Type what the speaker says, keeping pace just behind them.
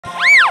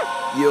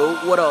Yo,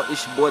 what up?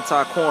 It's your boy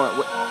Tyquonne.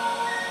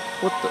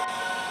 What the?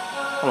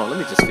 Hold on, let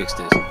me just fix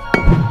this.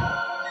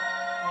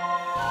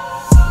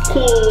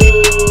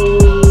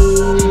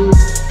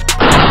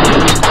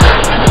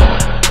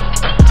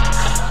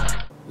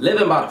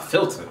 Living by the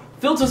filter.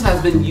 Filters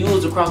has been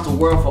used across the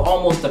world for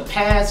almost the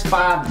past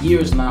 5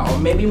 years now, or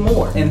maybe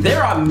more. And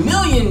there are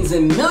millions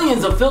and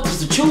millions of filters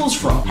to choose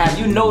from. Have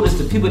you noticed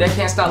the people that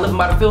can't stop living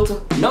by the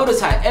filter? Notice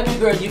how every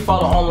girl you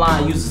follow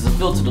online uses a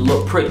filter to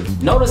look pretty.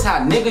 Notice how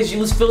niggas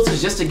use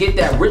filters just to get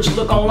that rich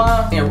look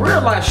online. In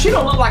real life, she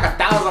don't look like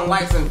 1,000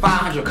 likes and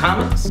 500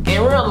 comments.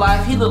 In real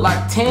life, he look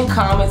like 10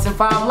 comments and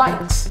 5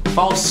 likes.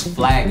 False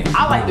flagging.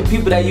 I like the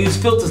people that use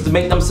filters to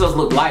make themselves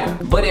look lighter,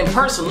 but in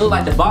person look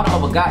like the bottom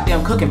of a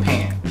goddamn cooking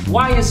pan.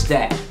 Why is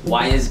that?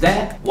 Why is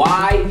that?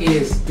 Why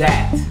is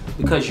that?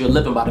 Because you're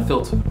living by the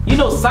filter. You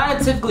know,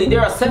 scientifically,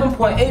 there are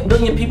 7.8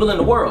 billion people in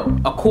the world,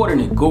 according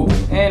to Google.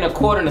 And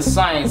according to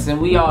science, and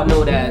we all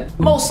know that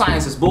most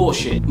science is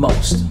bullshit.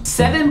 Most.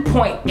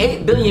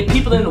 7.8 billion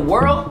people in the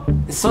world?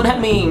 So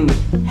that means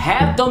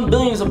half them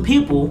billions of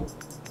people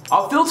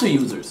are filter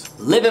users.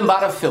 Living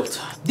by the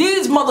filter.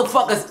 These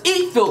motherfuckers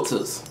eat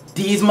filters.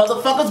 These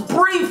motherfuckers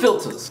breathe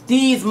filters.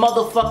 These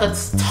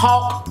motherfuckers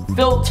talk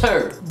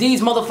filter.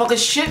 These motherfuckers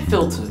shit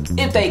filter.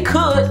 If they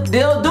could,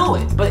 they'll do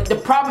it. But the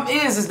problem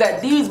is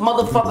that these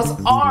motherfuckers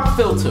are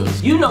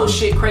filters. You know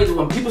shit crazy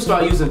when people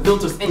start using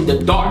filters in the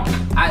dark.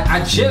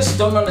 I just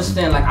don't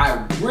understand. Like,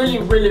 I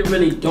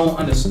really don't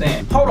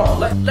understand. Hold on,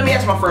 let me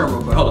ask my friend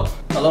real quick. Hold on.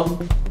 Hello?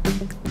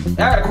 I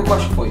got a quick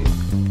question for you.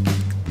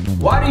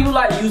 Why do you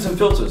like using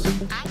filters? I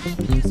like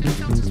using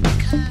filters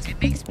because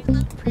it makes me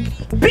look pretty.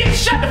 Bitch,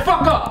 shut the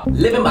fuck up!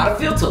 Living by the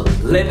filter.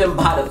 Living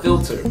by the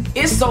filter.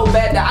 It's so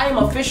bad that I am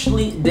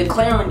officially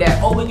declaring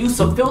that overuse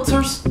of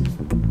filters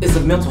is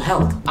a mental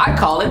health. I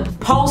call it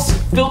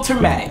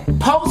post-filtermatic.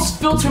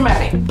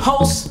 Post-filtermatic.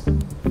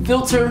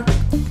 Post-filtermatic.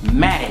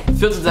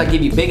 Filters that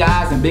give you big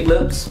eyes and big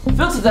lips.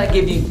 Filters that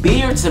give you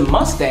beards and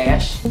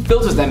mustache.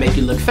 Filters that make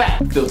you look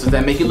fat. Filters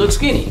that make you look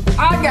skinny.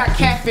 I got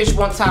catfished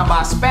one time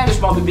by a Spanish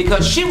woman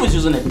because she was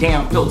using a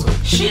damn filter.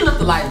 She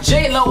looked like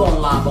J-Lo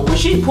online, but when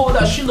she pulled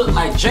up, she looked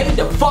like J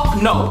the fuck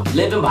no.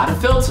 Living by the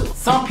filter.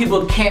 Some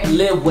people can't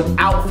live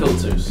without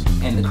filters.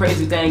 And the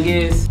crazy thing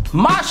is,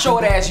 my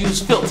short ass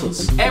use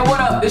filters. Hey, what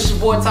up? This your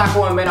boy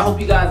Tyquonne, man. I hope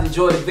you guys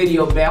enjoyed the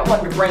video, man. I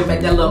wanted to bring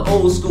back that little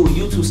old school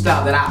YouTube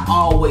style that I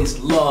always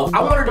loved.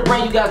 I wanted to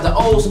bring you guys the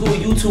old school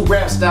YouTube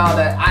rap style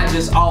that I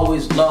just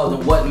always loved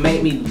and what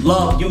made me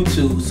love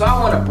YouTube. So I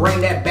want to bring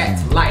that back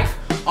to life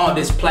on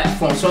this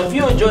platform. So if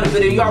you enjoyed the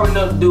video, you already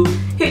know what to do.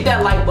 Hit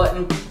that like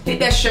button, hit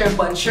that share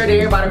button, share to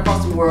everybody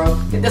across the world,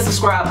 hit that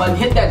subscribe button,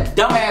 hit that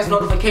dumbass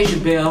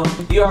notification bell.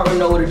 You already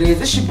know what it is.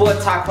 This your boy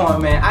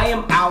Tyquonne, man. I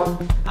am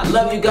out. I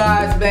love you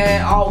guys,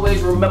 man.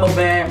 Always remember,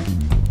 man,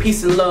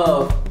 peace and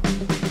love,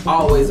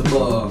 always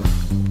above.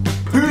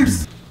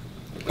 Peace.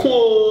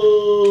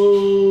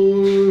 Cool.